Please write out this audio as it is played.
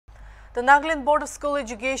The Nagaland Board of School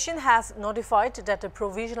Education has notified that the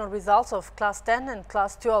provisional results of Class 10 and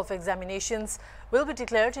Class 12 examinations will be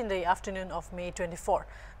declared in the afternoon of May 24.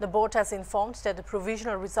 The board has informed that the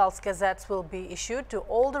provisional results gazettes will be issued to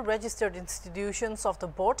all the registered institutions of the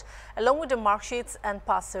board along with the mark sheets and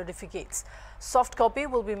pass certificates. Soft copy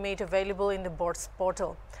will be made available in the board's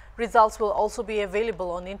portal. Results will also be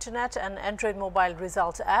available on Internet and Android mobile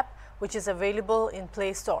results app, which is available in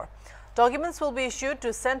Play Store. Documents will be issued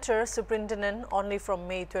to Center Superintendent only from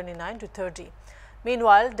May 29 to 30.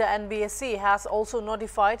 Meanwhile, the Nbse has also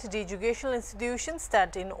notified the educational institutions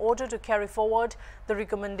that in order to carry forward the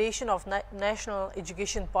recommendation of National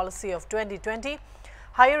Education Policy of 2020,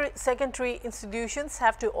 higher secondary institutions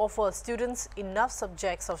have to offer students enough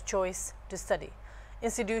subjects of choice to study.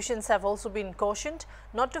 Institutions have also been cautioned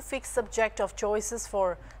not to fix subject of choices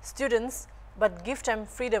for students, but give them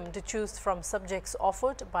freedom to choose from subjects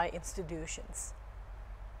offered by institutions.